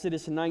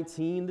Exodus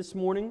 19 this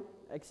morning.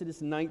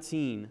 Exodus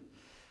 19.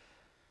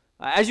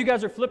 As you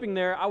guys are flipping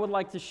there, I would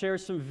like to share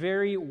some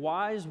very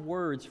wise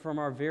words from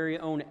our very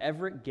own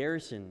Everett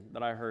Garrison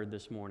that I heard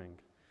this morning.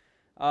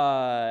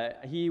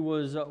 He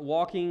was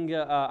walking,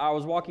 I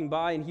was walking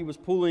by, and he was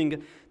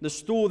pulling the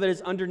stool that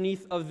is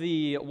underneath of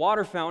the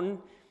water fountain,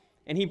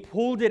 and he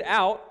pulled it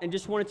out and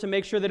just wanted to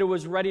make sure that it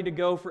was ready to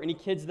go for any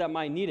kids that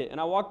might need it. And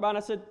I walked by and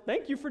I said,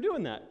 "Thank you for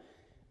doing that."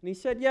 And he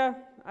said, "Yeah,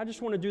 I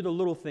just want to do the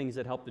little things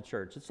that help the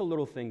church. It's the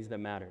little things that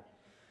matter."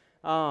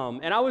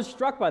 And I was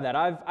struck by that.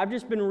 I've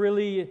just been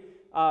really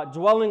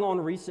dwelling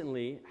on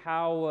recently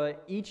how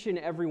each and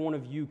every one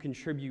of you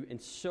contribute in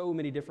so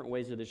many different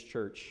ways to this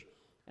church.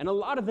 And a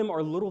lot of them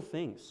are little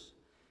things.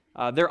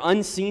 They're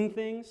unseen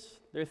things.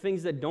 They're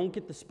things that don't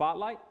get the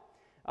spotlight.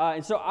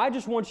 And so I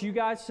just want you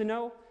guys to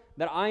know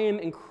that I am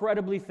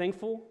incredibly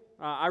thankful.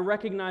 I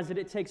recognize that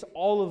it takes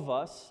all of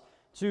us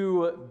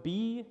to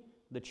be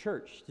the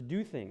church, to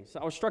do things.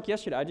 I was struck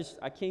yesterday.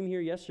 I came here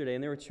yesterday,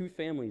 and there were two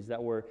families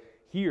that were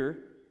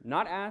here,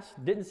 not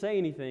asked, didn't say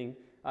anything,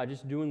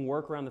 just doing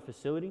work around the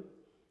facility.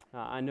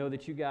 I know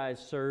that you guys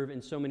serve in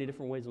so many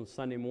different ways on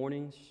Sunday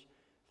mornings,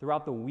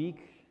 throughout the week,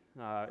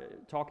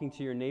 talking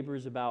to your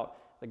neighbors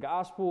about the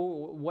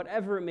gospel,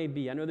 whatever it may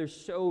be. I know there's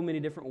so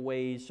many different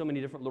ways, so many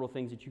different little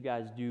things that you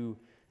guys do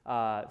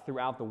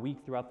throughout the week,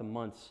 throughout the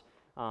months,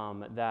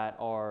 that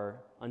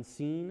are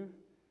unseen,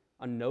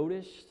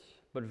 unnoticed,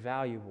 but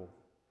valuable.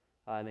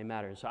 And they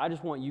matter. So I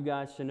just want you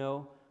guys to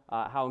know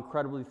how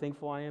incredibly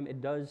thankful I am.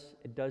 It does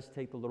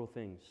take the little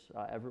things.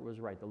 Everett was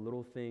right. The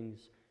little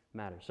things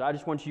matter. So I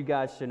just want you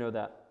guys to know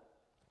that.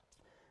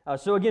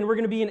 So again, we're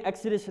going to be in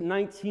Exodus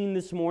 19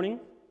 this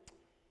morning.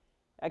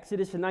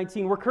 Exodus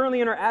 19. We're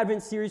currently in our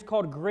Advent series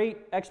called Great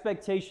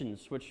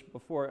Expectations, which I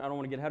don't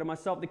want to get ahead of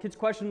myself. The kids'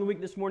 question of the week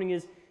this morning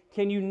is,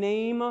 can you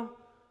name a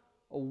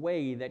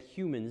way that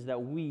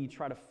we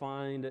try to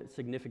find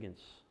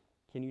significance?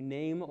 Can you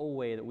name a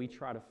way that we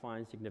try to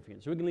find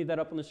significance? So we can leave that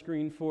up on the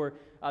screen for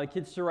the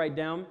kids to write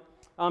down.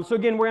 So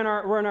again, we're in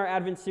our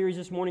Advent series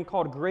this morning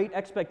called Great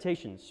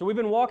Expectations. So we've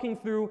been walking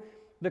through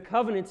the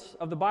covenants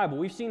of the Bible.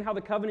 We've seen how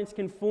the covenants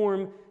can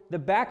form the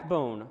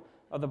backbone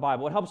of the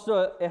Bible. It helps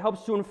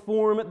to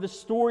inform the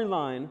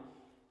storyline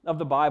of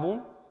the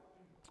Bible.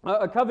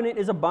 A covenant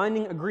is a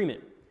binding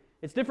agreement.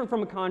 It's different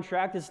from a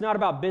contract. It's not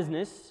about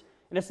business,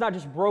 and it's not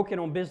just broken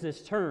on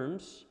business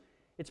terms.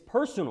 It's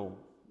personal,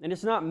 and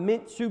it's not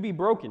meant to be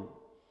broken.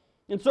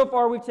 And so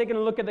far, we've taken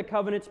a look at the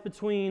covenants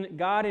between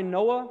God and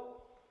Noah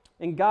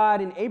and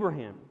God and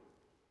Abraham.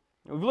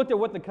 And we've looked at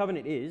what the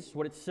covenant is,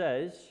 what it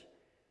says,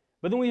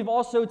 but then we've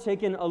also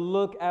taken a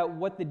look at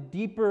what the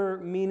deeper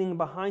meaning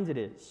behind it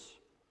is,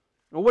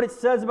 and what it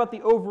says about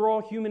the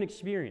overall human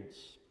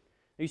experience.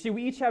 Now, you see,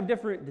 we each have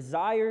different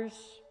desires,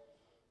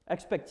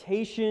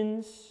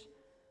 expectations,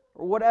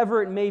 or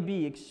whatever it may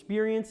be,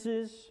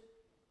 experiences,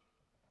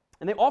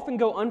 and they often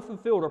go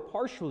unfulfilled or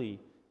partially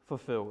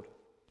fulfilled.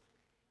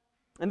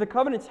 And the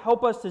covenants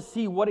help us to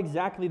see what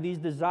exactly these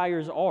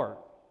desires are.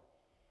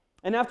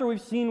 And after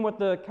we've seen what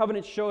the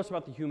covenants show us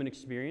about the human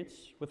experience,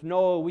 with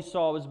Noah we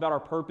saw it was about our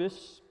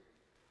purpose.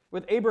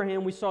 With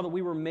Abraham we saw that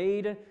we were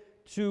made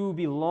to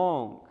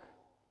belong.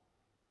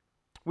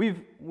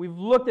 We've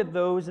looked at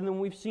those, and then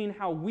we've seen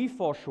how we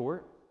fall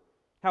short,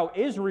 how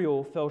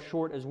Israel fell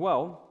short as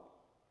well.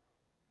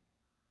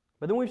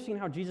 But then we've seen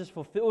how Jesus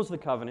fulfills the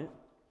covenant,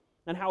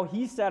 and how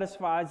he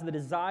satisfies the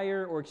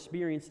desire or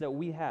experience that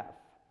we have.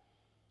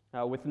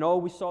 With Noah,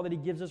 we saw that he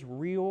gives us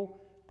real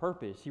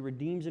purpose. He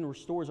redeems and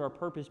restores our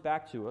purpose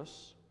back to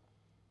us.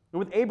 And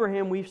with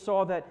Abraham, we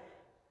saw that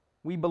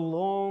we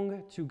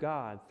belong to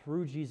God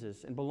through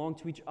Jesus and belong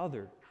to each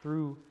other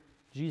through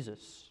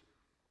Jesus.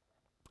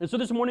 And so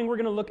this morning, we're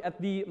going to look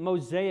at the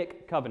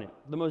Mosaic covenant.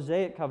 The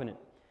Mosaic covenant.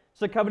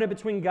 It's a covenant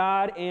between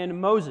God and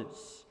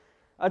Moses.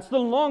 It's the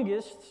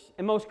longest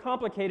and most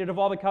complicated of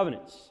all the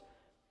covenants.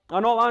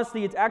 In all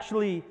honesty, it's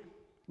actually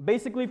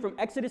basically from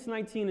Exodus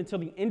 19 until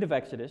the end of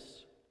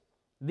Exodus.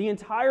 The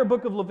entire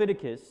book of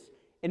Leviticus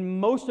and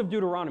most of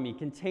Deuteronomy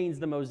contains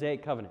the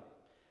Mosaic covenant.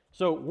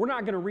 So we're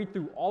not going to read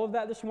through all of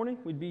that this morning.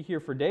 We'd be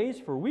here for days,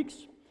 for weeks.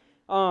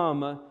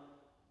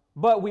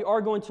 But we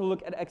are going to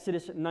look at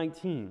Exodus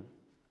 19.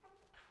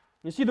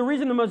 You see, the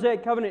reason the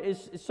Mosaic covenant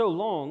is so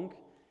long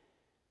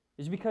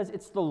is because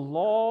it's the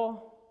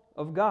law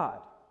of God.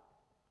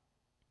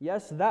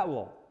 Yes, that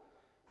law.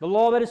 The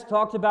law that is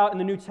talked about in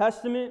the New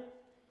Testament,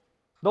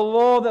 the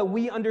law that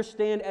we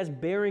understand as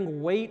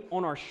bearing weight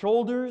on our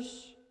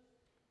shoulders,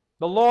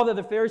 the law that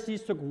the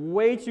Pharisees took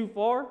way too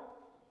far,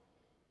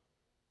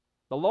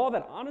 the law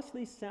that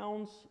honestly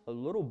sounds a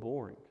little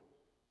boring.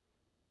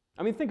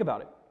 I mean, think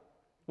about it.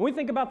 When we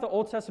think about the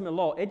Old Testament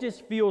law, it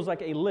just feels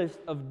like a list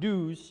of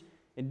do's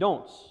and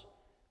don'ts.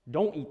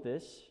 Don't eat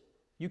this.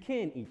 You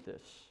can eat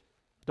this.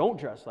 Don't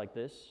dress like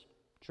this.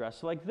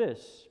 Dress like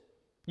this.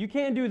 You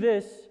can't do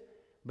this,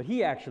 but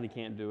he actually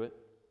can't do it.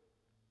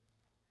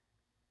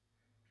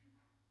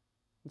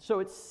 And so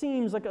it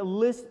seems like a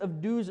list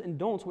of do's and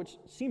don'ts, which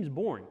seems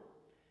boring.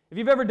 If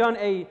you've ever done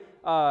a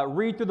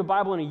read through the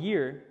Bible in a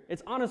year,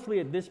 it's honestly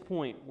at this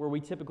point where we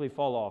typically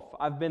fall off.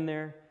 I've been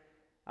there.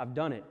 I've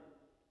done it.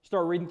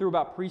 Start reading through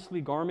about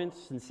priestly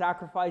garments and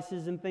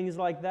sacrifices and things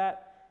like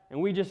that,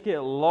 and we just get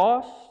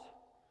lost,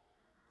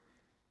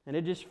 and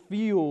it just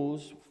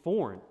feels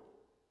foreign.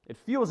 It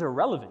feels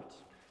irrelevant.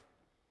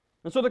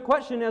 And so the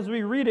question as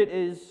we read it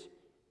is,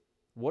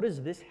 what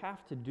does this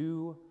have to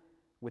do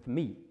with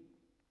me?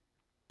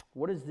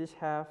 What does this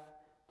have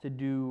to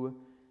do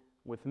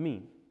with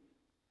me?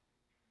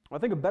 I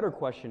think a better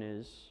question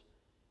is,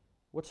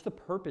 what's the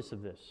purpose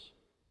of this?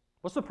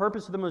 What's the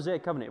purpose of the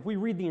Mosaic covenant? If we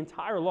read the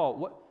entire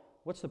law,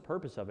 what's the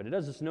purpose of it? It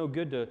does us no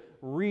good to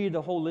read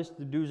the whole list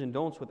of do's and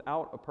don'ts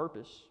without a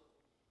purpose.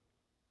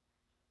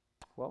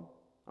 Well,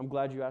 I'm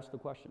glad you asked the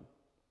question.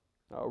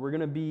 We're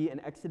going to be in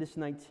Exodus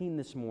 19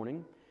 this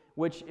morning,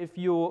 which if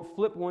you'll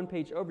flip one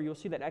page over, you'll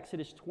see that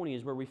Exodus 20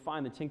 is where we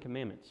find the Ten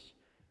Commandments,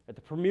 at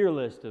the premier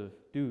list of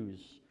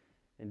do's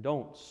and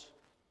don'ts.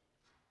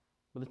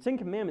 But the Ten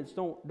Commandments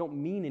don't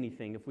mean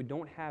anything if we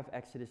don't have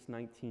Exodus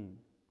 19.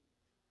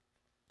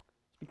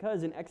 It's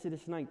because in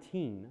Exodus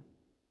 19,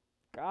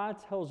 God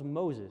tells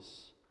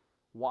Moses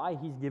why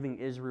he's giving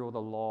Israel the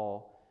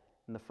law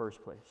in the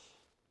first place.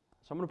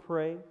 So I'm going to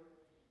pray,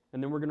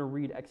 and then we're going to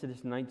read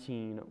Exodus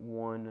 19,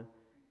 1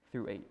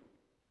 through 8.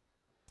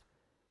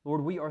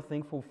 Lord, we are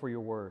thankful for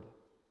your word.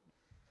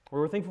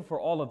 We're thankful for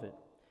all of it,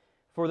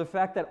 for the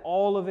fact that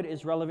all of it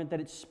is relevant, that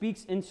it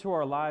speaks into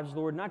our lives,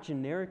 Lord, not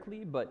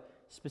generically, but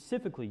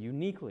specifically,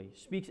 uniquely,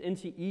 speaks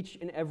into each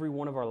and every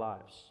one of our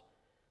lives.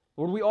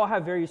 Lord, we all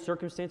have various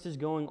circumstances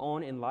going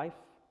on in life.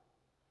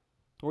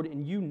 Lord,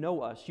 and you know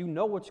us. You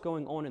know what's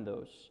going on in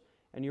those,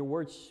 and your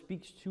word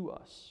speaks to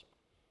us.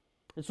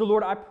 And so,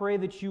 Lord, I pray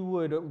that you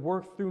would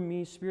work through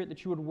me, Spirit,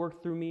 that you would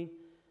work through me.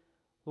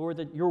 Lord,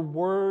 that your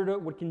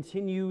word would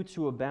continue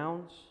to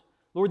abound.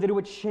 Lord, that it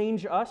would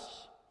change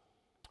us.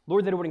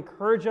 Lord, that it would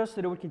encourage us,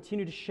 that it would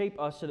continue to shape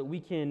us so that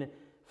we can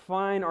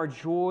find our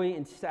joy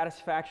and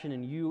satisfaction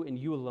in you and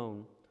you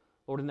alone.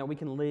 Lord, and that we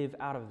can live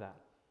out of that.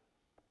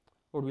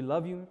 Lord, we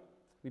love you,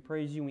 we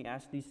praise you, and we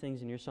ask these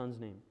things in your Son's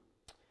name.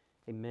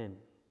 Amen.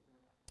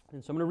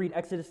 And so I'm going to read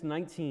Exodus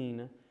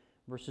 19,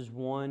 verses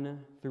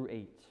 1 through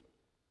 8.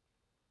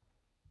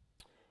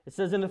 It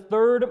says, "In the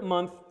 3rd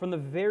month from the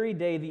very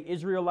day the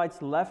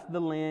Israelites left the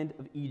land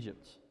of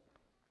Egypt,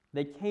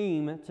 they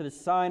came to the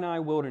Sinai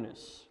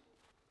wilderness.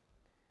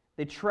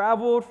 They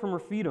traveled from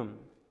Rephidim,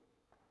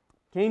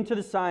 came to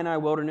the Sinai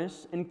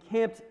wilderness, and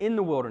camped in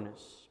the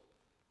wilderness.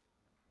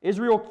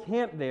 Israel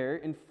camped there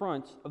in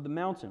front of the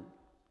mountain.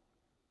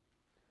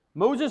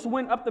 Moses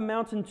went up the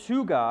mountain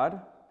to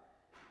God,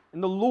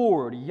 and the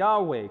Lord,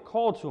 Yahweh,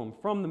 called to him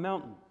from the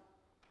mountain.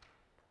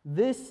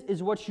 'This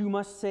is what you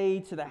must say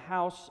to the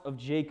house of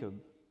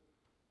Jacob,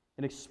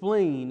 and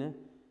explain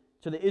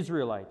to the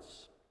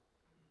Israelites.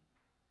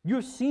 You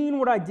have seen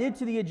what I did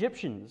to the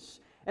Egyptians,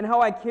 and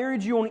how I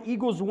carried you on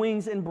eagle's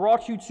wings and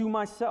brought you to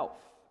myself.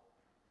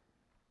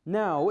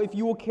 Now, if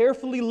you will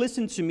carefully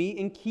listen to me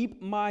and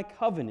keep my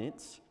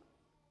covenant,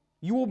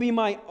 you will be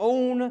my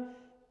own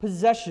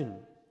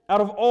possession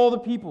out of all the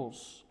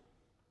peoples,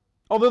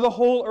 although the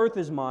whole earth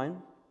is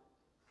mine,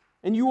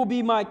 and you will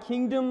be my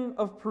kingdom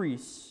of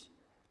priests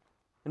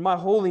and my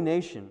holy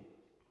nation.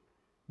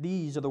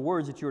 These are the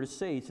words that you are to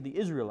say to the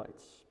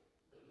Israelites.'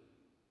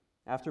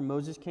 After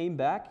Moses came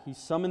back, he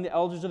summoned the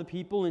elders of the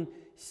people and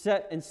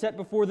set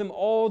before them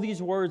all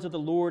these words that the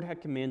Lord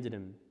had commanded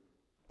him.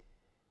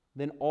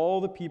 Then all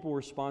the people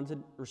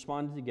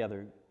responded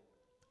together,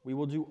 'We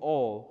will do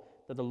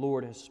all that the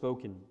Lord has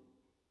spoken.'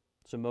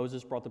 So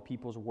Moses brought the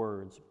people's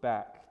words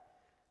back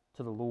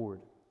to the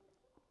Lord."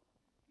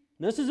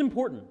 Now, this is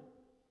important.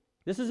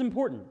 This is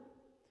important.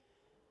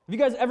 Have you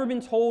guys ever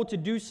been told to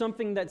do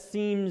something that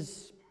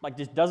seems like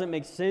just doesn't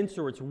make sense,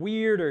 or it's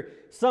weird, or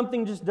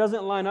something just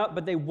doesn't line up,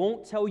 but they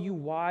won't tell you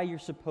why you're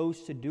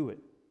supposed to do it?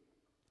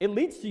 It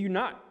leads to you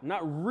not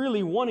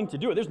really wanting to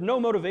do it. There's no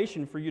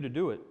motivation for you to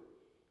do it.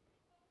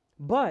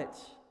 But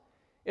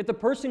if the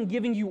person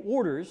giving you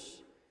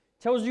orders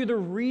tells you the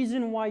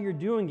reason why you're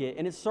doing it,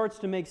 and it starts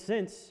to make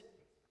sense,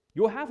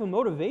 you'll have a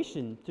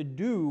motivation to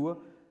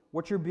do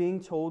what you're being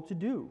told to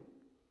do.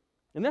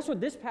 And that's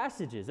what this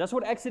passage is. That's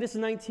what Exodus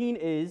 19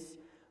 is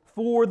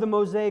for the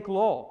Mosaic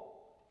Law.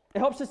 It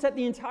helps to set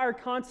the entire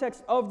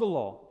context of the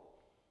law.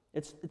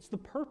 It's the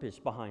purpose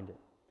behind it.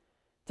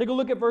 Take a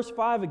look at verse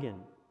 5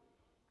 again.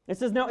 It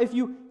says, "Now if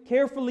you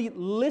carefully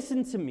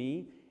listen to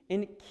me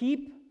and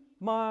keep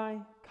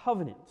my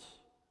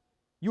covenant,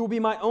 you will be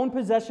my own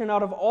possession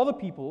out of all the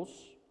peoples,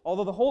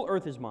 although the whole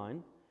earth is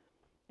mine,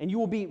 and you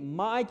will be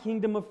my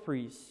kingdom of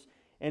priests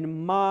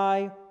and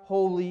my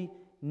holy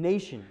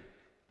nation."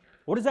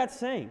 What is that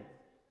saying?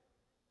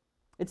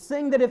 It's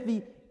saying that if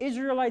the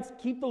Israelites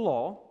keep the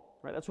law,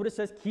 right, that's what it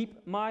says,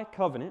 keep my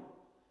covenant,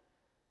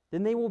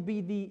 then they will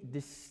be the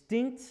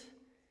distinct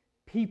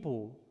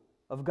people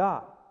of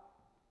God.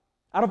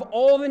 Out of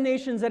all the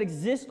nations that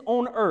exist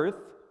on earth,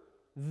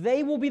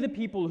 they will be the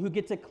people who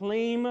get to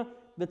claim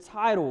the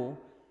title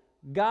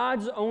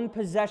God's own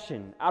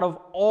possession out of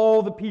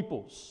all the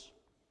peoples.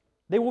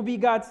 They will be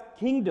God's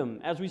kingdom,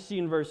 as we see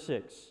in verse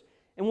 6,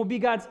 and will be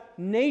God's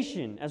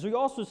nation, as we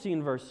also see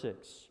in verse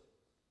 6.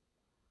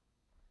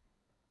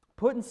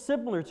 Put in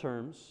simpler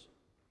terms,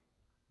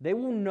 they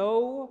will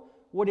know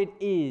what it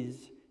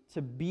is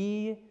to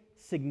be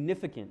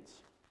significant.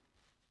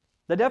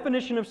 The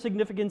definition of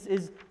significance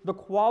is the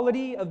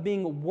quality of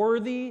being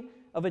worthy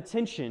of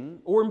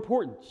attention or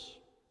importance.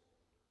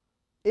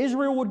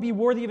 Israel would be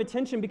worthy of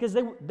attention because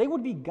they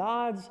would be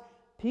God's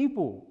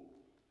people.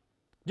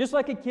 Just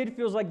like a kid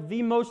feels like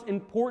the most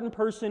important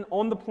person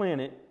on the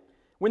planet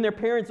when their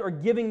parents are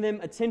giving them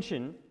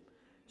attention,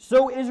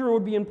 so Israel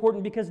would be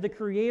important because the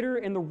creator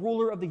and the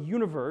ruler of the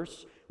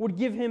universe would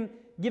give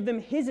them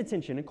his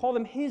attention and call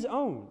them his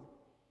own.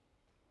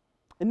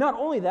 And not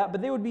only that,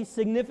 but they would be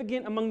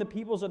significant among the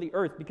peoples of the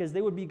earth because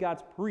they would be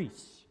God's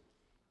priests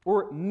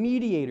or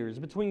mediators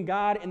between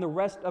God and the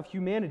rest of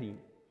humanity.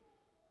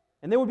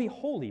 And they would be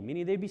holy,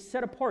 meaning they'd be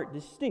set apart,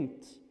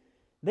 distinct.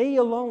 They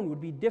alone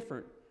would be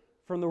different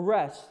from the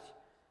rest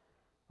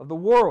of the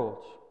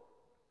world.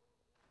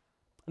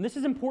 And this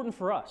is important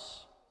for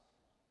us.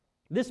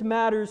 This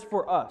matters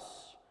for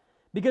us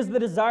because the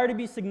desire to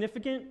be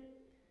significant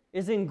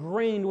is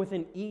ingrained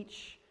within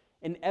each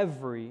and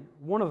every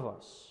one of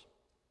us.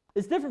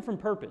 It's different from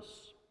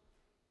purpose.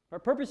 Our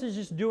purpose is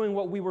just doing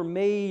what we were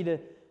made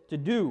to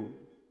do.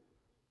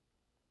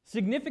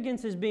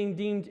 Significance is being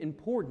deemed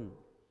important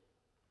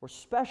or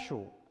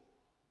special.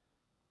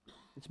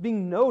 It's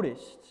being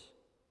noticed.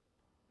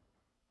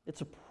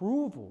 It's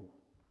approval.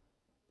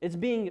 It's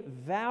being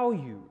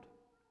valued.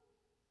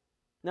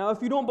 Now,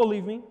 if you don't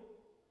believe me,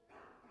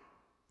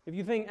 if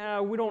you think,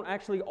 we don't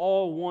actually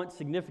all want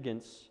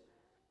significance,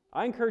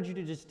 I encourage you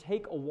to just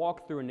take a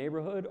walk through a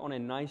neighborhood on a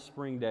nice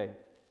spring day.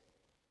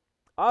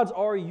 Odds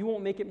are you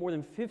won't make it more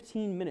than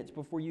 15 minutes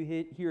before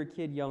you hear a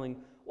kid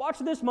yelling, "Watch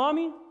this,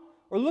 Mommy,"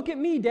 or "Look at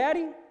me,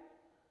 Daddy."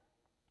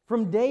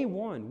 From day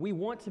one, we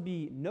want to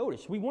be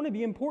noticed. We want to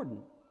be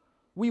important.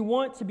 We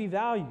want to be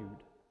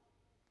valued.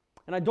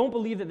 And I don't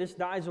believe that this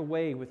dies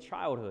away with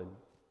childhood.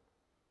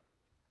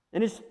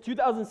 In his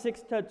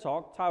 2006 TED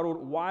Talk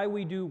titled "Why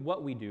We Do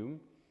What We Do,"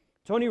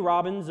 Tony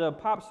Robbins, a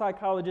pop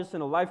psychologist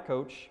and a life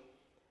coach,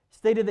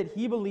 stated that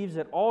he believes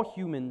that all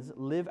humans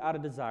live out a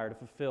desire to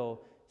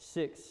fulfill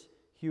 6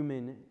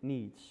 human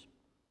needs.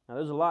 Now,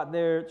 there's a lot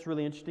there. It's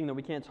really interesting that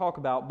we can't talk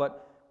about,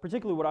 but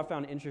particularly what I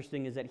found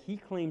interesting is that he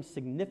claims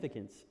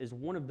significance is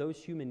one of those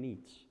human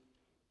needs.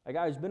 A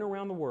guy who's been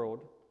around the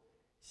world,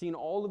 seen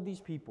all of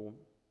these people,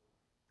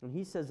 and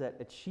he says that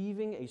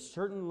achieving a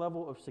certain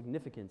level of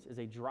significance is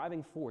a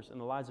driving force in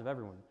the lives of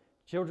everyone,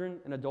 children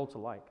and adults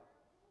alike.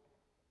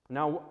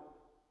 Now,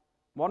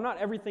 while not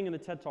everything in the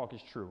TED Talk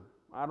is true,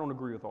 I don't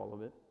agree with all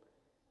of it,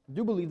 I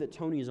do believe that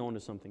Tony is onto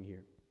something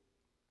here.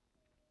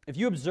 If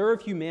you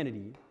observe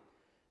humanity,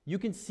 you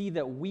can see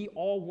that we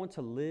all want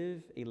to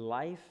live a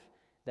life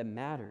that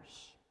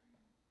matters.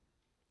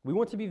 We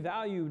want to be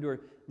valued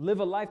or live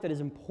a life that is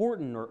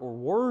important or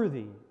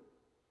worthy.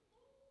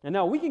 And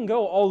now we can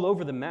go all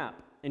over the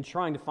map in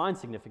trying to find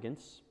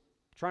significance,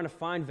 trying to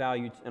find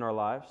value in our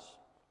lives.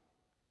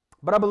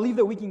 But I believe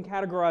that we can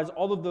categorize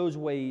all of those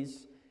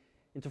ways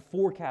into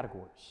 4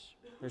 categories.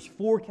 There's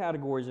 4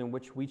 categories in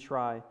which we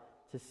try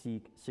to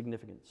seek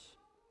significance.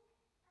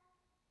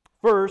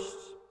 First,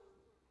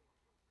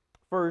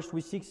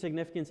 we seek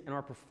significance in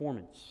our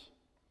performance.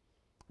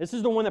 This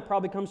is the one that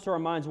probably comes to our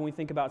minds when we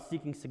think about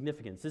seeking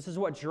significance. This is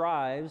what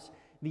drives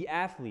the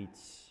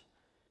athletes,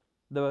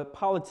 the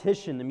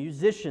politician, the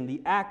musician,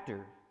 the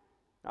actor.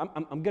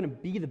 I'm going to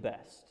be the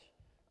best,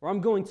 or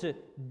I'm going to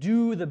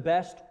do the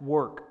best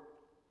work.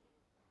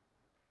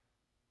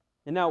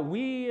 And now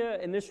we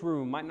in this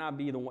room might not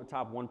be the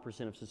top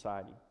 1% of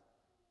society,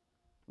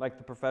 like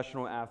the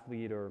professional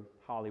athlete or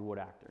Hollywood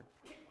actor.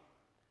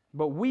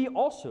 But we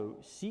also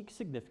seek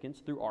significance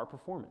through our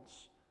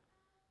performance.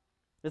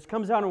 This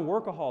comes out in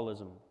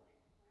workaholism,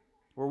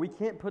 where we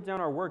can't put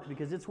down our work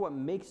because it's what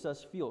makes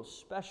us feel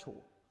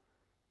special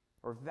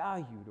or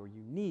valued or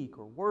unique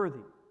or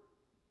worthy.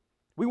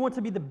 We want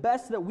to be the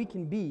best that we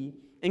can be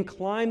and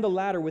climb the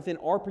ladder within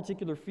our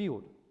particular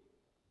field.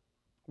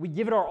 We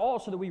give it our all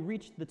so that we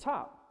reach the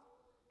top.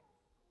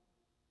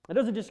 It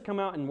doesn't just come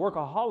out in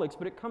workaholics,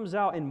 but it comes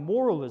out in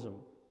moralism.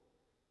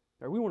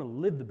 We want to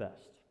live the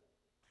best.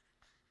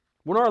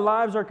 When our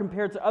lives are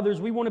compared to others,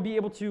 we want to be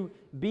able to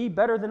be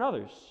better than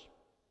others.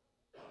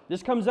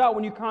 This comes out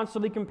when you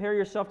constantly compare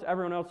yourself to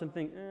everyone else and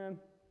think,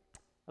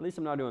 at least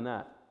I'm not doing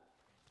that.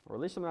 Or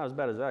at least I'm not as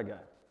bad as that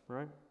guy,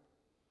 right?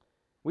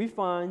 We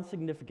find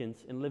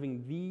significance in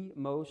living the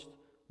most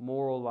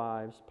moral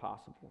lives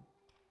possible.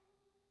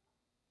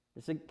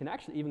 This can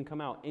actually even come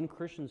out in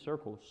Christian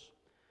circles,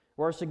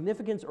 where our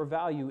significance or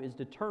value is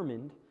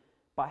determined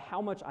by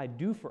how much I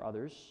do for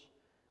others,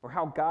 or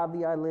how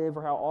godly I live,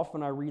 or how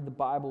often I read the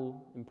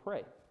Bible and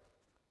pray.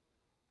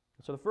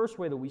 So the first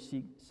way that we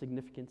seek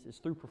significance is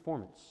through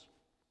performance.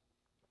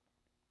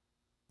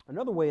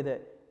 Another way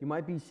that you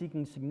might be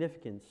seeking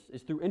significance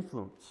is through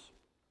influence.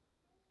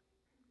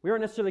 We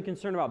aren't necessarily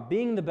concerned about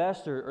being the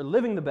best or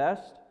living the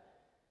best.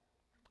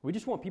 We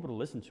just want people to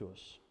listen to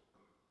us.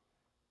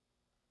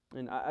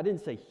 And I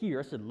didn't say hear,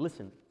 I said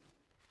listen.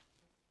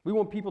 We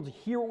want people to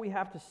hear what we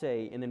have to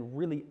say and then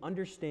really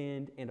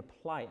understand and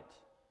apply it.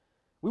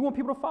 We want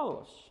people to follow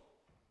us.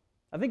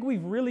 I think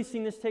we've really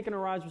seen this taking a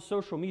rise with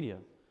social media.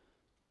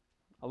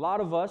 A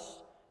lot of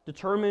us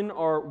determine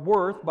our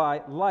worth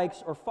by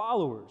likes or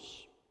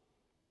followers.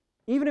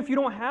 Even if you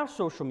don't have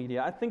social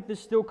media, I think this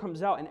still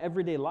comes out in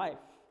everyday life.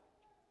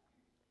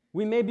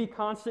 We may be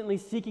constantly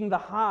seeking the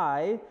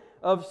high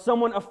of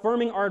someone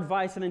affirming our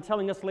advice and then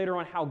telling us later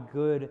on how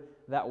good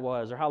that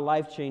was or how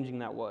life-changing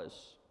that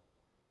was.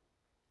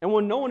 And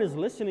when no one is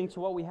listening to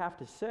what we have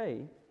to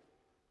say,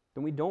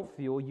 then we don't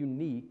feel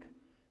unique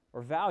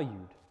or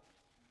valued.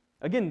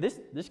 Again,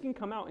 this can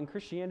come out in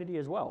Christianity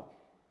as well.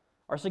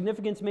 Our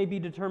significance may be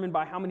determined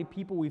by how many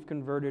people we've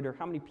converted or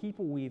how many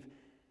people we've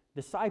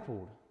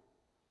discipled.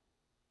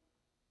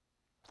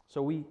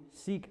 So we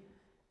seek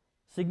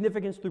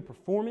significance through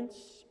performance.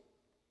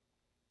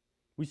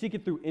 We seek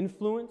it through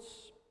influence.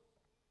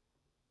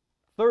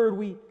 Third,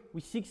 we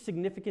seek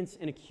significance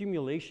in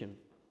accumulation.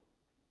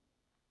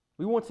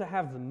 We want to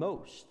have the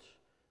most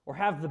or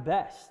have the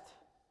best.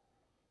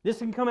 This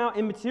can come out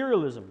in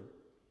materialism,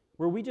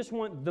 where we just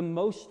want the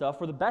most stuff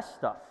or the best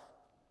stuff.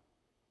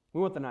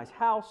 We want the nice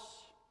house,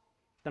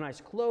 the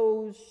nice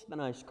clothes, the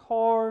nice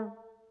car,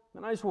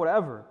 the nice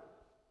whatever.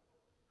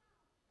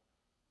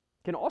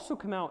 It can also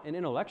come out in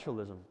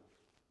intellectualism.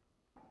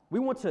 We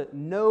want to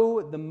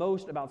know the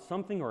most about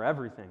something or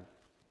everything.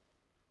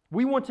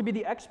 We want to be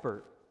the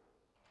expert.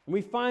 And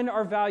we find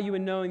our value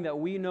in knowing that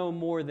we know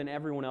more than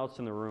everyone else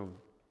in the room.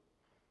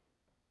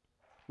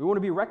 We want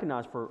to be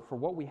recognized for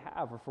what we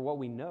have or for what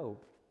we know.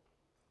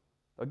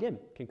 Again,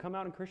 can come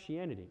out in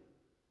Christianity.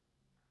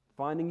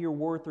 Finding your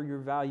worth or your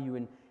value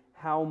in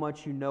how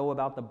much you know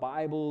about the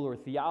Bible or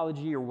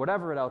theology or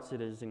whatever else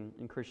it is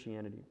in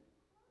Christianity.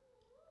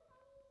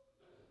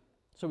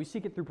 So we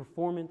seek it through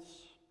performance,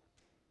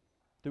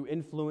 through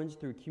influence,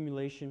 through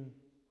accumulation. And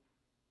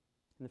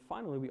then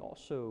finally, we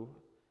also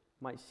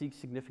might seek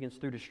significance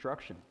through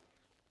destruction.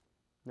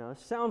 Now,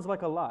 this sounds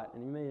like a lot,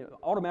 and you may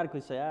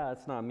automatically say,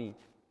 that's not me.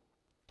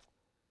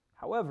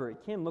 However, it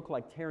can look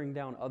like tearing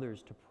down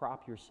others to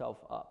prop yourself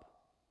up,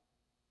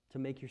 to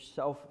make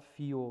yourself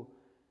feel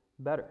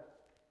better.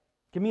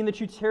 It can mean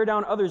that you tear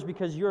down others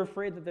because you're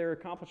afraid that their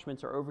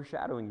accomplishments are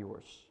overshadowing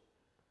yours,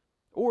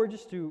 or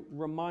just to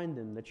remind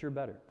them that you're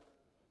better.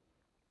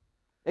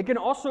 It can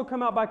also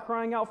come out by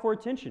crying out for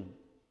attention,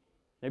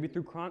 maybe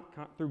through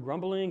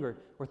grumbling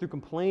or through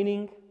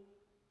complaining,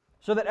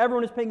 so that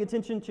everyone is paying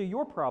attention to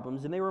your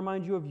problems and they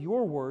remind you of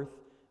your worth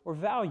or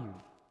value.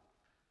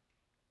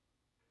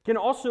 It can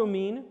also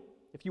mean,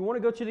 if you want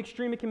to go to the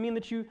extreme, it can mean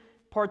that you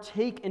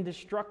partake in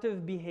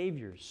destructive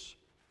behaviors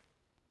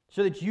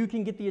so that you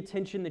can get the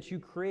attention that you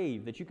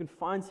crave, that you can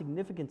find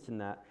significance in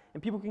that,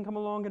 and people can come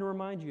along and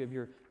remind you of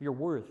your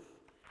worth,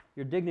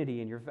 your dignity,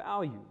 and your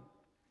value.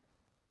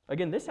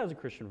 Again, this has a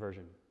Christian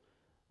version.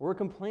 We're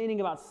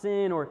complaining about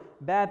sin or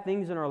bad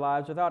things in our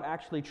lives without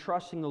actually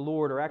trusting the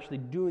Lord or actually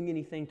doing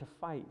anything to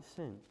fight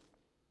sin.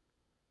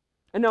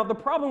 And now the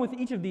problem with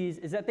each of these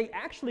is that they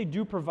actually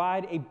do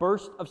provide a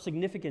burst of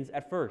significance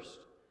at first.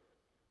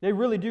 They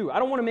really do. I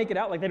don't want to make it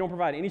out like they don't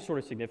provide any sort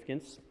of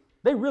significance.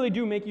 They really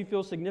do make you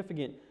feel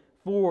significant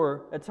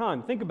for a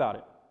time. Think about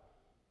it.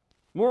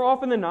 More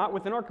often than not,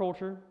 within our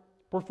culture,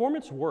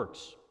 performance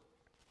works.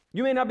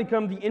 You may not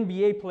become the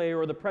NBA player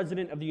or the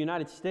president of the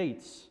United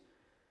States,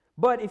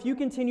 but if you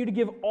continue to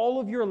give all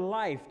of your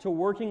life to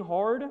working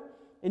hard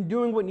and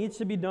doing what needs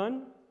to be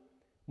done,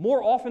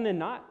 more often than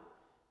not,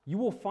 you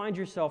will find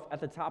yourself at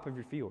the top of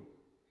your field.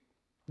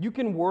 You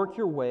can work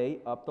your way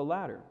up the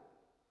ladder.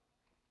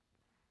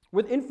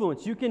 With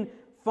influence, you can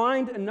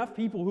find enough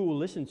people who will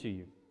listen to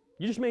you.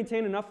 You just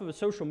maintain enough of a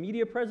social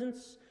media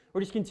presence or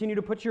just continue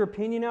to put your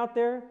opinion out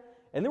there,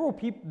 and there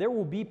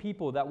will be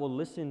people that will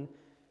listen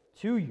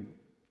to you.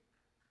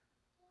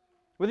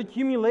 With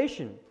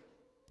accumulation,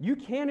 you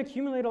can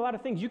accumulate a lot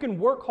of things. You can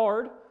work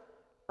hard,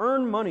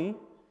 earn money,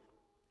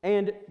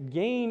 and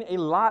gain a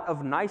lot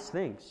of nice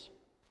things.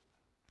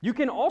 You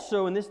can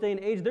also, in this day and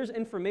age, there's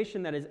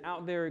information that is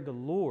out there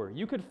galore.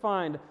 You could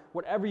find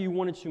whatever you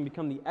wanted to and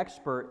become the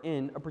expert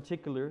in a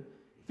particular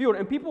field.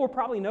 And people will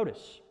probably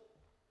notice.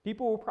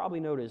 People will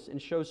probably notice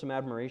and show some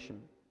admiration.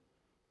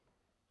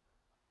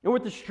 And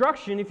with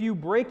destruction, if you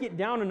break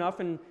down enough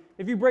and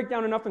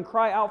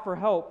cry out for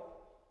help,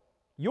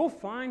 you'll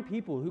find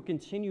people who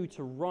continue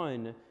to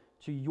run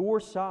to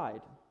your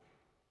side.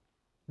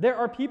 There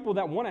are people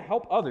that want to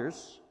help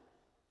others,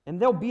 and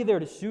they'll be there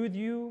to soothe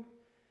you,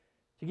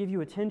 to give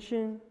you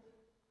attention,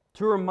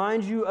 to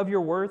remind you of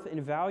your worth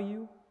and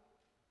value.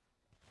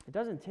 It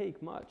doesn't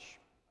take much.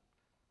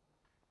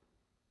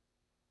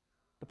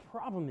 The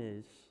problem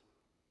is,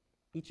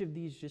 each of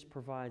these just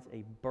provides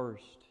a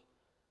burst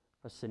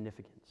of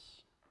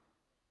significance,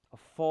 a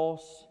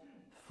false,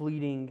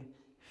 fleeting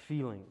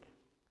feeling.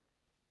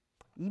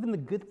 Even the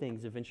good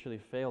things eventually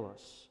fail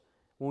us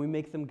when we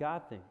make them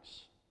God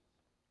things,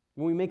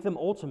 when we make them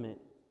ultimate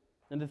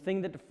and the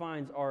thing that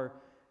defines our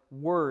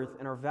worth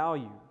and our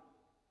value.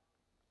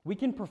 We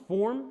can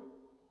perform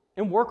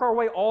and work our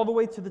way all the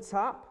way to the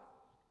top,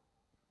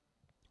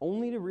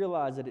 only to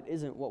realize that it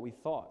isn't what we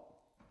thought.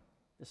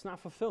 It's not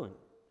fulfilling.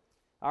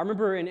 I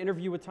remember an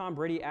interview with Tom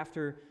Brady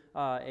after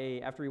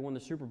he won the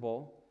Super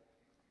Bowl.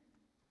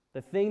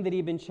 The thing that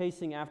he'd been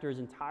chasing after his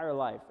entire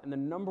life, and the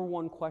number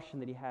one question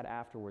that he had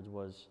afterwards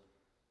was,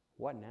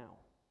 what now?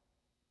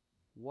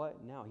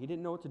 What now? He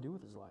didn't know what to do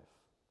with his life.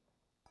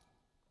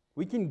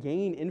 We can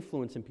gain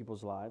influence in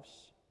people's lives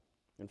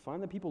and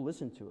find that people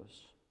listen to us.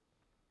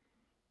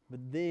 But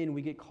then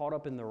we get caught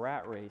up in the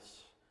rat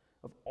race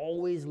of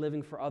always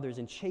living for others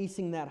and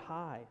chasing that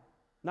high,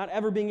 not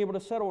ever being able to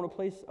settle in a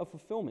place of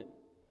fulfillment.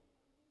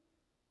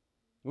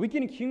 We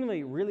can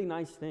accumulate really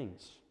nice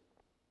things,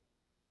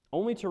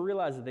 only to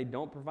realize that they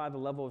don't provide the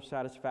level of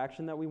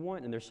satisfaction that we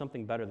want, and there's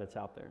something better that's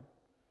out there.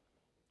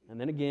 And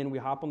then again, we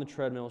hop on the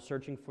treadmill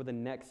searching for the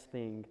next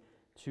thing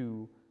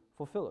to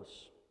fulfill us.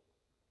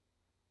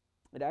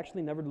 It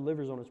actually never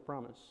delivers on its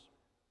promise.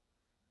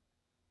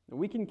 And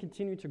we can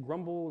continue to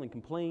grumble and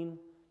complain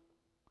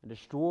and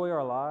destroy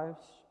our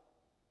lives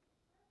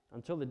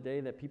until the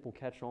day that people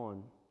catch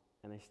on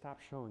and they stop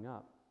showing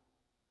up.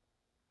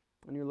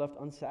 And you're left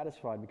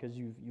unsatisfied because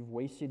you've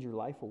wasted your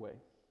life away.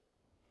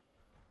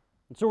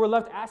 And so we're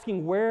left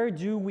asking, where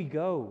do we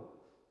go?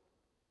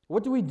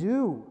 What do we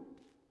do?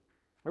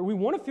 We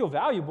want to feel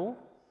valuable.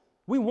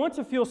 We want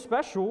to feel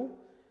special,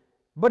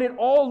 but it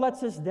all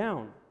lets us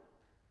down.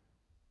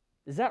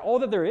 Is that all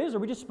that there is? Are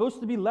we just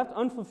supposed to be left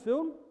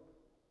unfulfilled?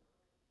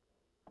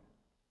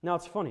 Now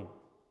it's funny.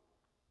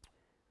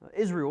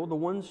 Israel, the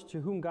ones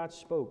to whom God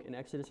spoke in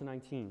Exodus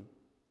 19,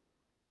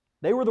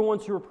 they were the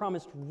ones who were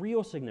promised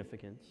real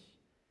significance,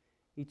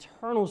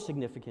 eternal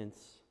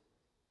significance,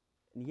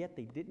 and yet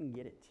they didn't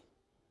get it.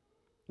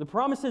 The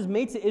promises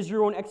made to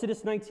Israel in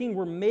Exodus 19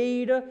 were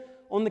made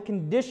on the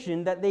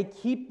condition that they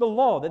keep the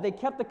law, that they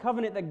kept the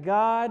covenant that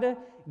God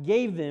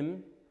gave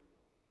them,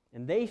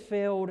 and they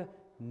failed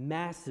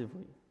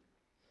massively.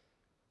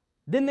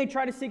 Then they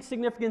tried to seek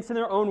significance in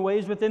their own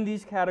ways within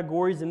these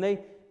categories, and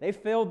they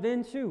failed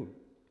then too.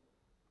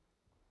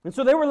 And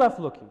so they were left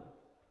looking,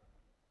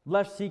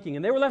 left seeking,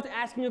 and they were left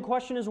asking a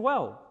question as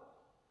well.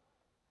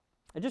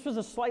 It just was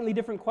a slightly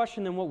different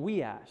question than what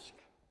we ask.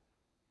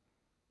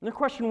 And the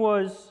question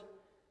was,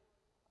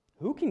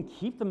 who can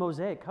keep the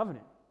Mosaic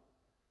covenant?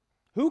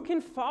 Who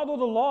can follow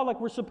the law like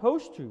we're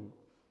supposed to?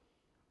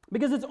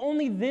 Because it's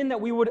only then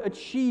that we would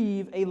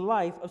achieve a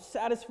life of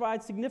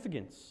satisfied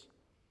significance.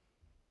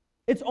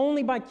 It's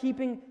only by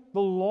keeping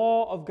the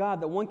law of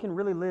God that one can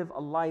really live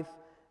a life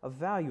of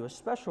value, a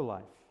special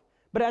life.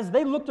 But as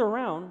they looked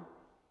around,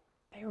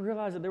 they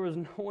realized that there was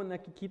no one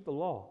that could keep the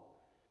law.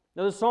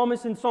 Now the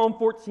psalmist in Psalm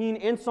 14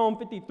 and Psalm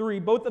 53,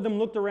 both of them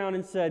looked around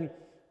and said,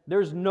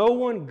 there's no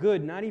one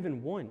good, not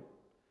even one.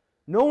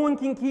 No one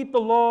can keep the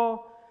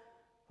law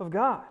of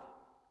God.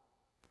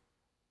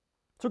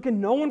 So can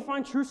no one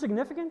find true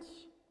significance?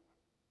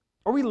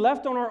 Are we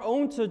left on our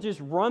own to just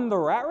run the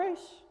rat race?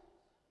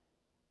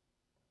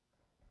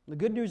 The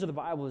good news of the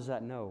Bible is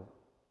that no,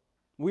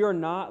 we are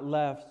not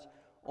left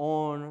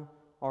on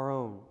our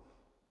own.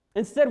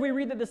 Instead, we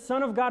read that the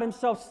Son of God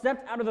himself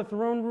stepped out of the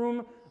throne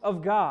room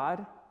of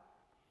God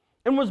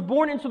and was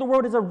born into the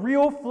world as a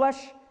real flesh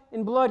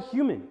and blood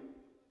human.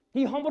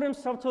 He humbled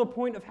himself to the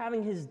point of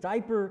having his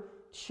diaper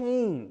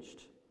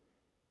changed.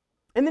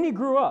 And then he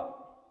grew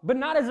up, but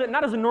not as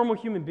a normal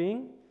human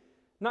being,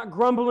 not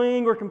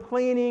grumbling or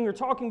complaining or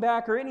talking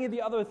back or any of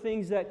the other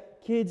things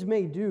that kids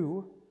may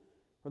do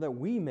or that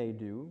we may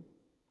do.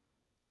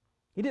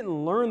 He didn't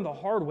learn the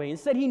hard way.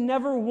 Instead, he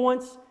never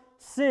once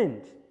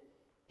sinned.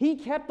 He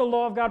kept the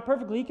law of God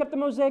perfectly. He kept the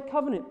Mosaic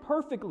covenant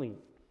perfectly.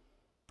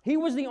 He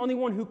was the only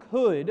one who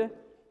could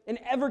and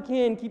ever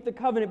can keep the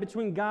covenant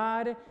between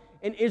God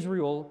and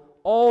Israel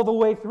all the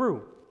way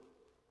through.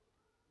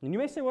 And you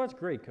may say, well, that's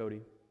great,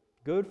 Cody.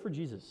 Good for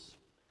Jesus.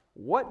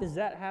 What does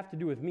that have to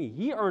do with me?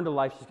 He earned a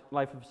life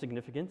of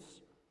significance.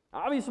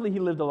 Obviously, he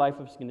lived a life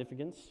of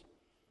significance.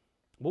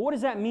 But what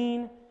does that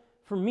mean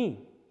for me?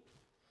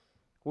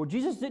 Well,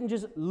 Jesus didn't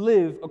just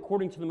live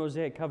according to the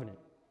Mosaic covenant.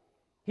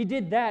 He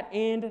did that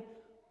and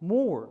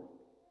more.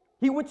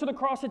 He went to the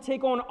cross to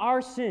take on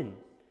our sin,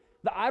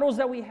 the idols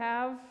that we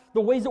have,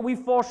 the ways that we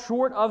fall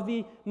short of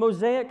the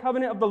Mosaic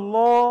covenant, of the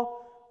law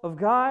of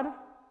God.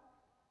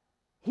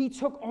 He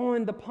took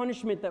on the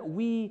punishment that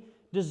we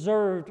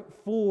deserved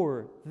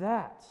for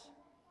that.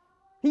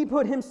 He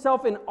put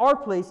himself in our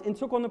place and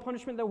took on the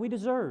punishment that we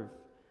deserve.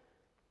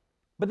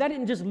 But that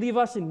didn't just leave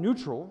us in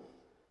neutral.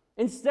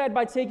 Instead,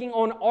 by taking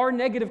on our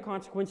negative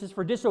consequences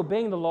for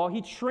disobeying the law,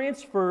 he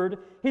transferred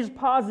his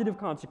positive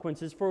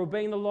consequences for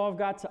obeying the law of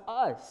God to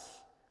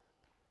us.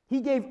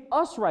 He gave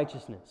us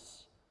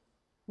righteousness,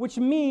 which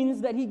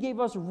means that he gave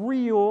us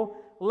real,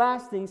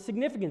 lasting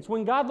significance.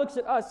 When God looks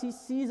at us, he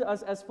sees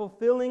us as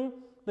fulfilling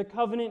the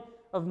covenant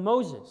of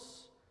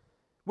Moses,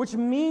 which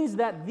means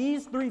that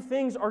these three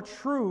things are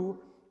true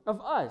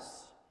of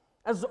us.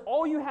 As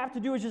all you have to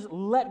do is just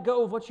let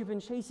go of what you've been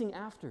chasing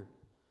after.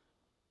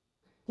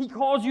 He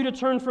calls you to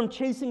turn from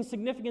chasing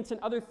significance in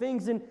other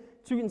things and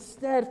to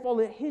instead fall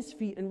at his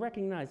feet and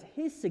recognize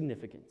his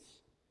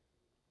significance.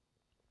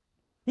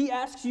 He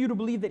asks you to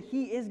believe that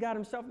He is God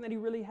Himself and that He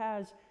really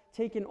has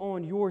taken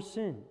on your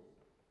sin.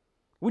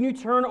 When you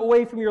turn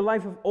away from your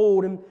life of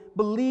old and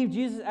believe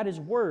Jesus at His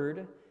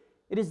word,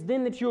 it is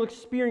then that you'll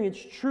experience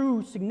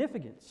true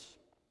significance.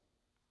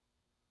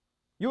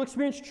 You'll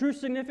experience true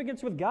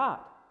significance with God.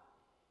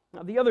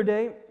 Now, the other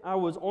day, I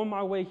was on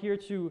my way here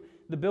to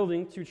the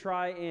building to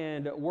try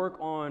and work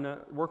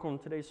on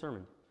today's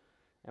sermon.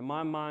 And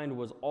my mind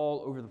was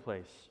all over the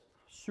place,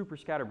 super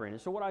scatterbrained.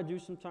 And so what I do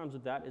sometimes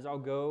with that is I'll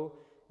go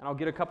and I'll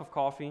get a cup of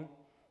coffee,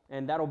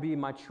 and that'll be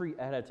my treat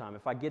ahead of time.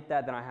 If I get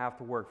that, then I have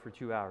to work for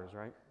 2 hours,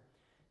 right?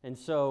 And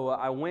so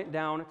I went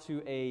down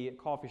to a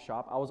coffee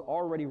shop. I was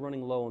already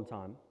running low on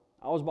time.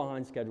 I was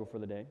behind schedule for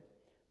the day,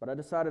 but I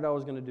decided I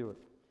was going to do it.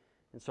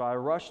 And so I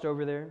rushed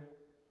over there.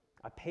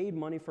 I paid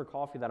money for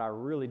coffee that I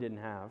really didn't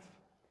have.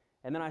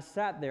 And then I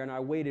sat there and I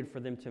waited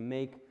for them to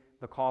make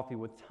the coffee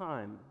with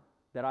time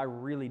that I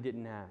really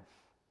didn't have.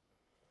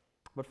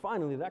 But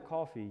finally, that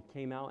coffee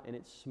came out and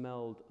it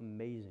smelled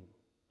amazing.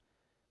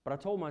 But I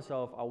told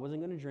myself I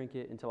wasn't going to drink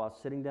it until I was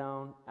sitting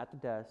down at the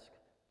desk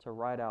to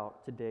write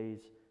out today's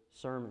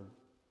sermon.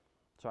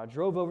 So I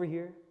drove over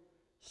here,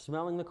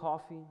 smelling the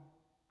coffee,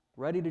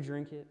 ready to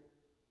drink it.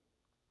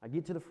 I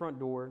get to the front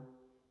door.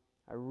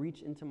 I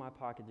reach into my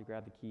pocket to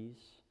grab the keys,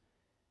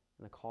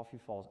 and the coffee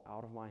falls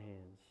out of my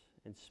hands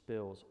and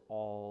spills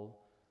all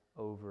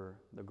over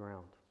the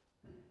ground.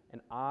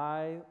 And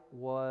I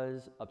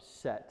was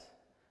upset.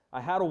 I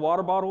had a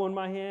water bottle in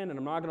my hand, and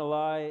I'm not going to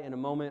lie, in a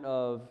moment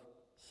of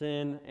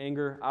sin,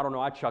 anger, I don't know,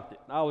 I chucked it.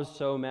 I was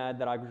so mad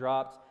that I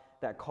dropped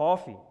that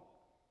coffee.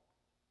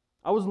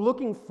 I was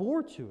looking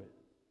forward to it.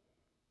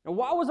 And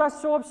why was I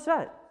so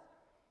upset?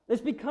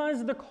 It's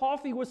because the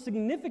coffee was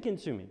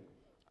significant to me.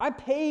 I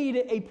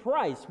paid a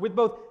price with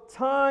both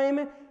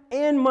time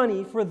and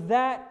money for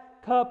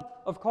that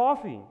cup of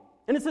coffee.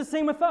 And it's the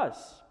same with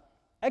us.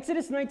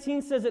 Exodus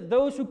 19 says that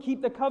those who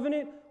keep the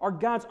covenant are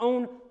God's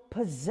own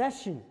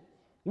possession.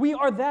 We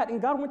are that,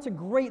 and God went to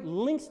great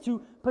lengths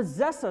to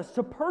possess us,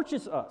 to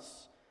purchase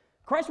us.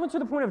 Christ went to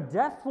the point of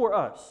death for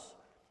us.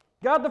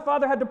 God the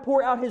Father had to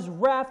pour out His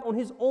wrath on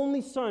His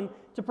only Son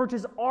to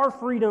purchase our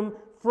freedom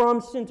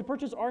from sin, to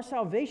purchase our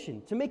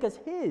salvation, to make us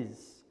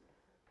His.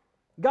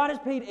 God has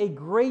paid a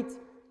great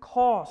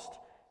cost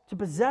to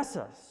possess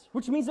us,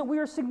 which means that we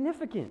are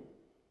significant.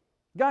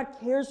 God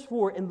cares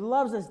for and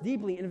loves us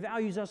deeply and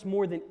values us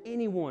more than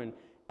anyone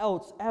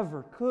else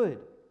ever could.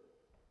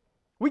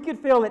 We could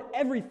fail at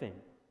everything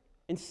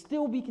and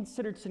still be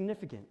considered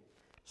significant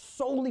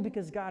solely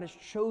because God has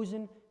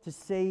chosen to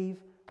save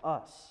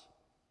us.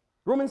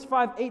 Romans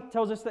 5:8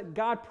 tells us that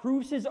God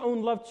proves His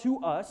own love to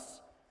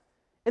us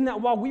in that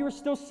while we were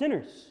still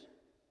sinners,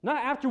 not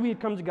after we had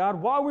come to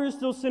God, while we were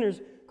still sinners,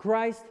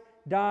 Christ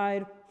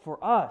died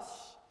for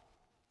us.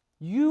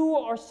 You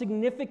are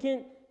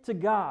significant to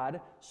God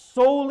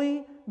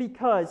solely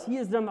because He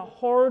has done the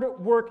hard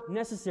work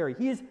necessary.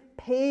 He has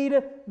paid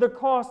the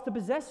cost to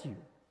possess you.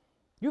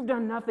 You've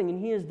done nothing and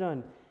He has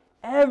done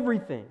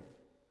everything.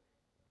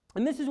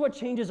 And this is what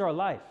changes our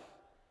life.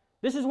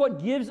 This is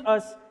what gives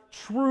us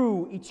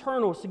true,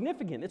 eternal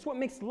significance. It's what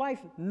makes life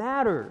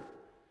matter.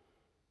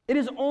 It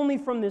is only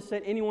from this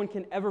that anyone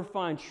can ever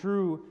find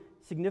true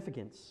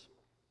significance.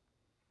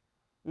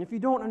 And if you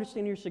don't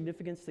understand your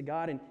significance to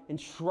God and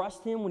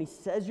trust Him when He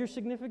says you're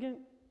significant,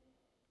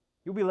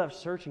 you'll be left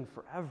searching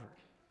forever.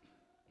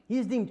 He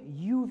has deemed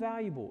you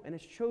valuable and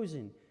has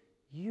chosen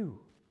you.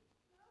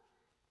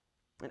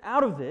 And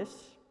out of this,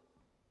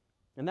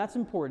 and that's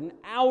important,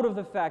 out of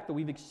the fact that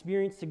we've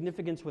experienced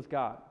significance with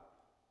God,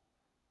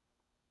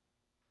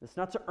 it's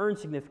not to earn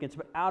significance,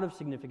 but out of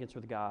significance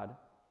with God,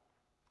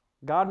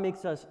 God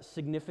makes us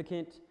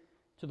significant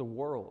to the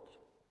world.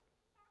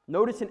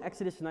 Notice in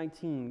Exodus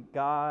 19,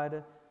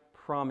 God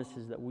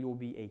promises that we will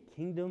be a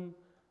kingdom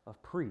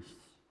of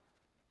priests.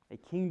 A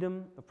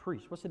kingdom of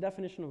priests. What's the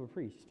definition of a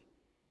priest?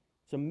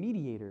 It's a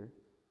mediator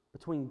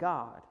between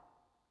God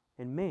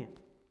and man.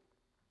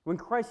 When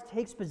Christ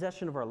takes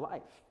possession of our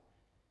life,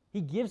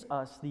 He gives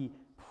us the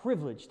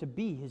privilege to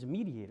be His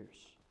mediators.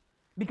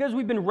 Because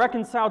we've been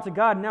reconciled to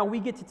God, now we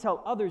get to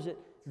tell others that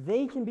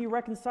they can be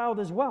reconciled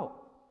as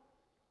well.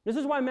 This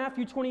is why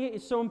Matthew 28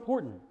 is so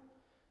important.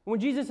 When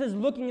Jesus is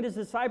looking at His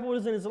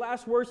disciples and His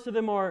last words to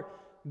them are,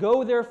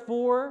 "Go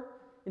therefore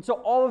into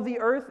all of the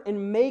earth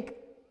and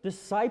make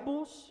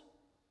disciples,"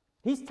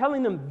 He's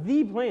telling them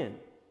the plan,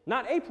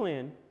 not a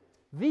plan,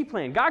 the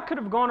plan. God could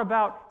have gone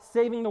about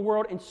saving the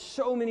world in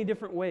so many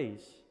different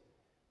ways,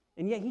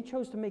 and yet He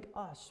chose to make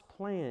us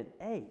plan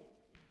A.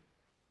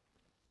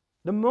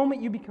 The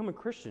moment you become a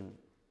Christian,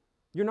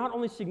 you're not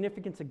only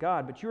significant to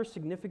God, but you're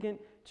significant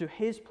to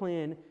His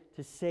plan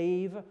to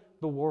save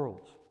the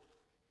world.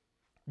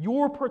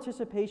 Your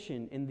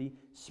participation in the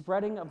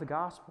spreading of the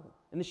gospel,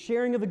 in the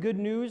sharing of the good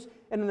news,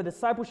 and in the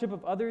discipleship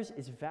of others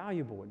is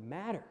valuable. It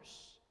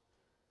matters.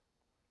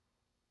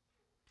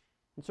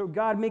 And so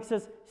God makes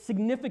us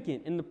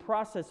significant in the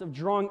process of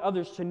drawing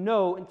others to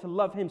know and to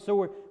love Him.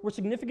 So we're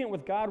significant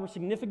with God. We're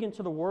significant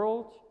to the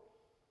world.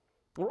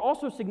 We're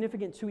also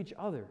significant to each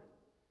other,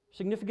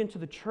 significant to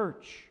the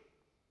church.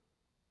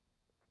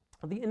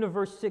 At the end of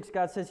verse 6,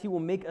 God says He will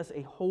make us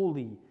a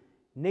holy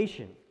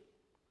nation.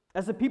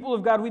 As the people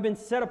of God, we've been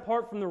set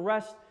apart from the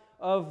rest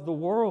of the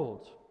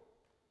world.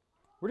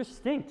 We're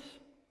distinct.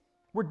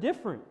 We're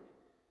different.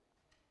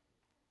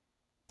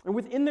 And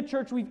within the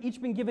church, we've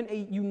each been given a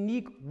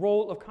unique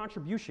role of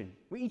contribution.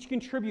 We each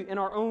contribute in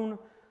our own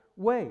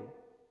way.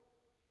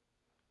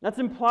 That's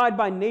implied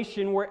by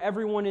nation, where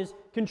everyone is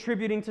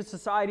contributing to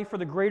society for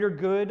the greater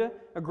good,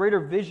 a greater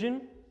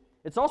vision.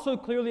 It's also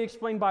clearly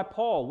explained by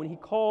Paul when he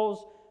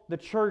calls the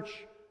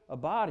church a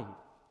body.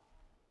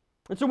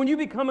 And so when you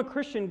become a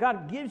Christian,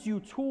 God gives you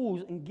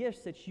tools and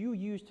gifts that you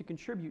use to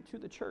contribute to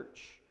the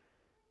church.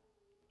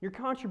 Your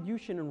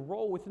contribution and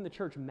role within the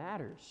church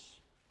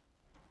matters.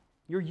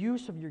 Your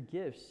use of your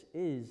gifts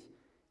is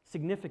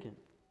significant.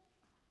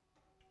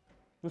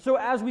 And so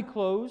as we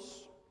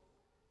close,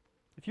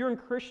 if you're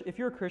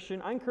a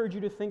Christian, I encourage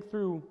you to think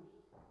through,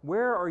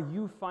 where are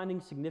you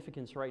finding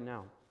significance right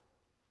now?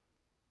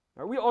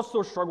 We all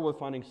still struggle with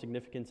finding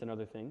significance in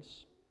other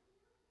things.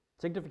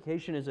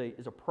 Sanctification is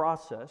a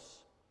process.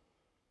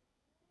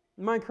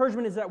 My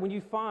encouragement is that when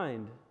you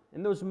find,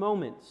 in those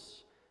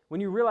moments, when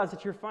you realize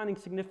that you're finding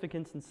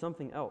significance in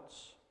something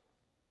else,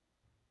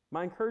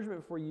 my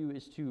encouragement for you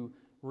is to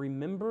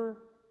remember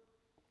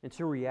and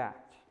to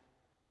react.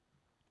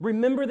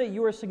 Remember that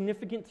you are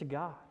significant to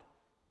God.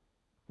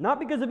 Not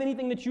because of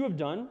anything that you have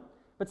done,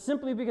 but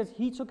simply because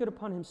He took it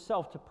upon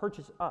Himself to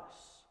purchase us,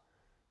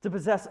 to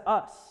possess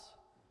us.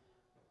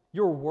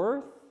 Your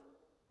worth,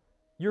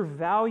 your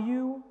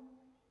value,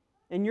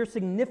 and your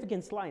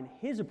significance lie in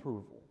His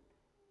approval,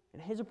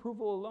 and His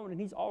approval alone,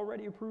 and He's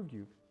already approved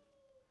you.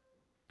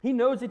 He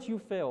knows that you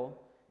fail,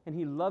 and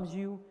He loves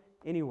you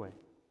anyway.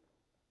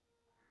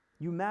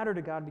 You matter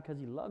to God because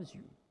He loves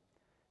you.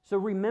 So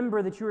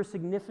remember that you are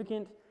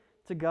significant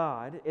to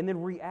God, and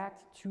then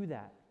react to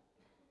that.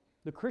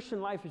 The Christian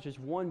life is just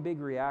one big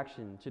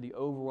reaction to the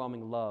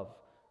overwhelming love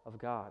of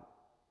God.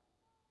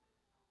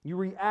 You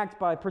react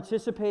by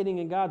participating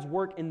in God's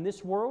work in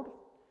this world,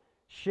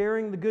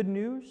 sharing the good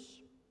news,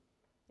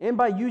 and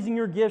by using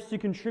your gifts to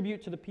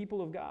contribute to the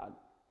people of God.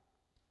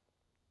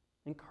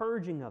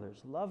 Encouraging others,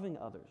 loving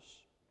others.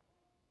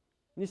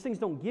 And these things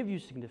don't give you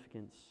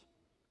significance,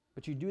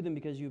 but you do them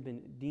because you've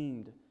been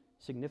deemed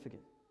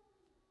significant.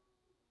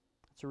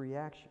 It's a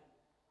reaction.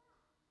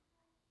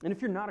 And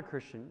if you're not a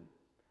Christian,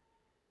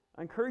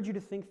 I encourage you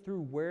to think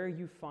through where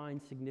you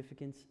find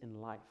significance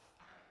in life.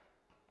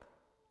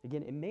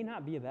 Again, it may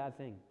not be a bad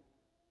thing,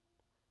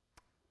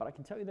 but I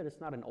can tell you that it's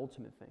not an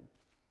ultimate thing.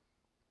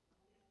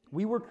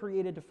 We were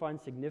created to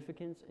find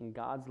significance in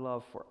God's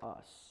love for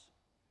us,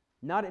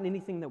 not in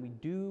anything that we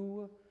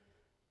do,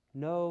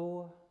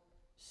 know,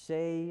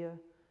 say,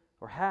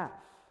 or have.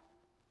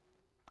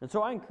 And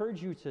so I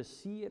encourage you to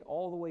see it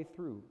all the way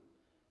through,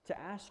 to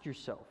ask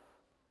yourself,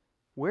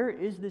 where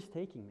is this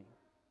taking me?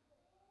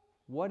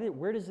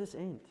 Where does this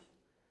end?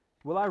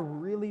 Will I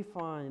really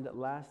find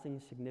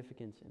lasting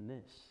significance in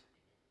this?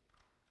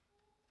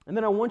 And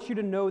then I want you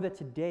to know that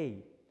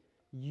today,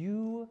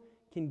 you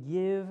can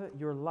give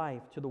your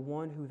life to the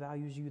one who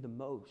values you the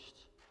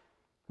most,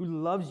 who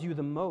loves you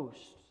the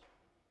most,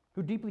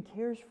 who deeply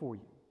cares for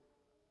you.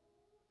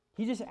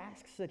 He just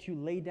asks that you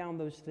lay down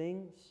those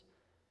things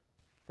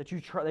that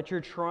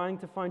you're trying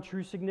to find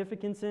true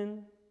significance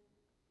in,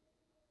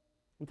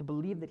 and to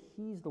believe that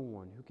He's the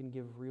one who can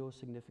give real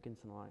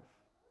significance in life.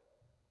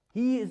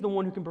 He is the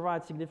one who can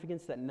provide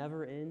significance that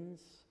never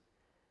ends,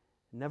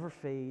 never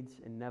fades,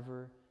 and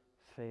never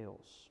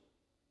fails.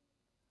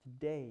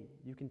 Today,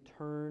 you can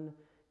turn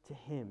to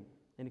Him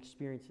and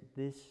experience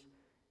this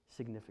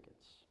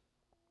significance.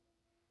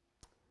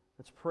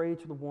 Let's pray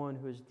to the one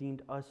who has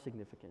deemed us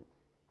significant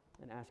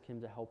and ask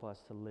Him to help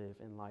us to live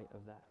in light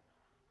of that.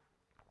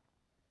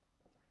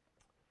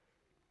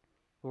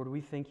 Lord,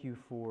 we thank You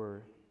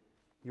for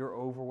Your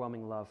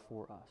overwhelming love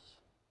for us.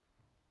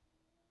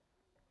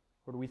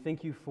 Lord, we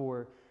thank You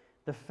for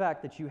the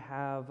fact that You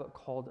have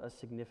called us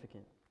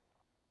significant.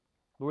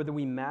 Lord, that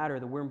we matter,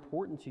 that we're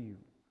important to You.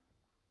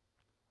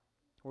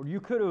 Lord, You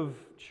could have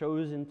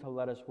chosen to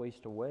let us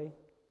waste away.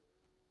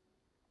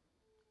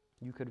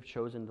 You could have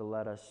chosen to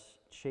let us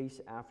chase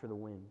after the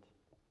wind.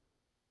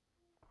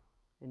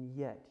 And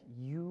yet,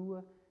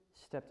 You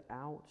stepped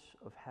out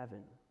of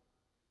heaven,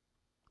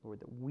 Lord,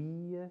 that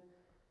we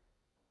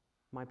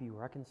might be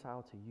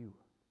reconciled to You.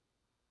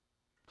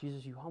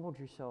 Jesus, You humbled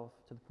Yourself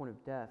to the point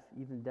of death,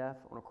 even death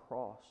on a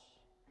cross,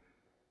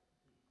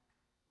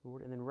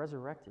 Lord, and then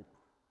resurrected,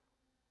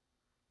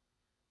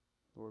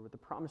 Lord, with the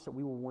promise that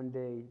we will one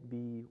day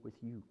be with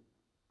You.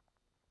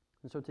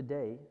 And so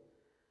today,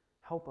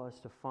 help us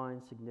to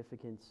find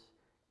significance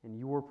in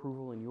Your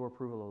approval and Your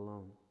approval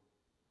alone.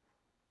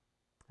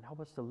 And help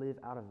us to live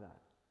out of that.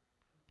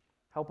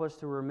 Help us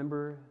to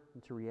remember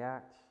and to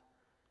react,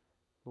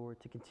 Lord,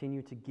 to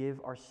continue to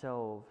give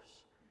ourselves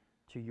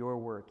to Your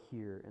work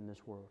here in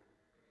this world.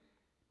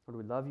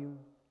 Lord, we love You,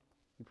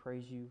 we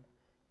praise You,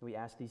 and we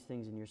ask these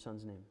things in Your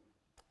Son's name.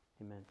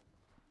 Amen.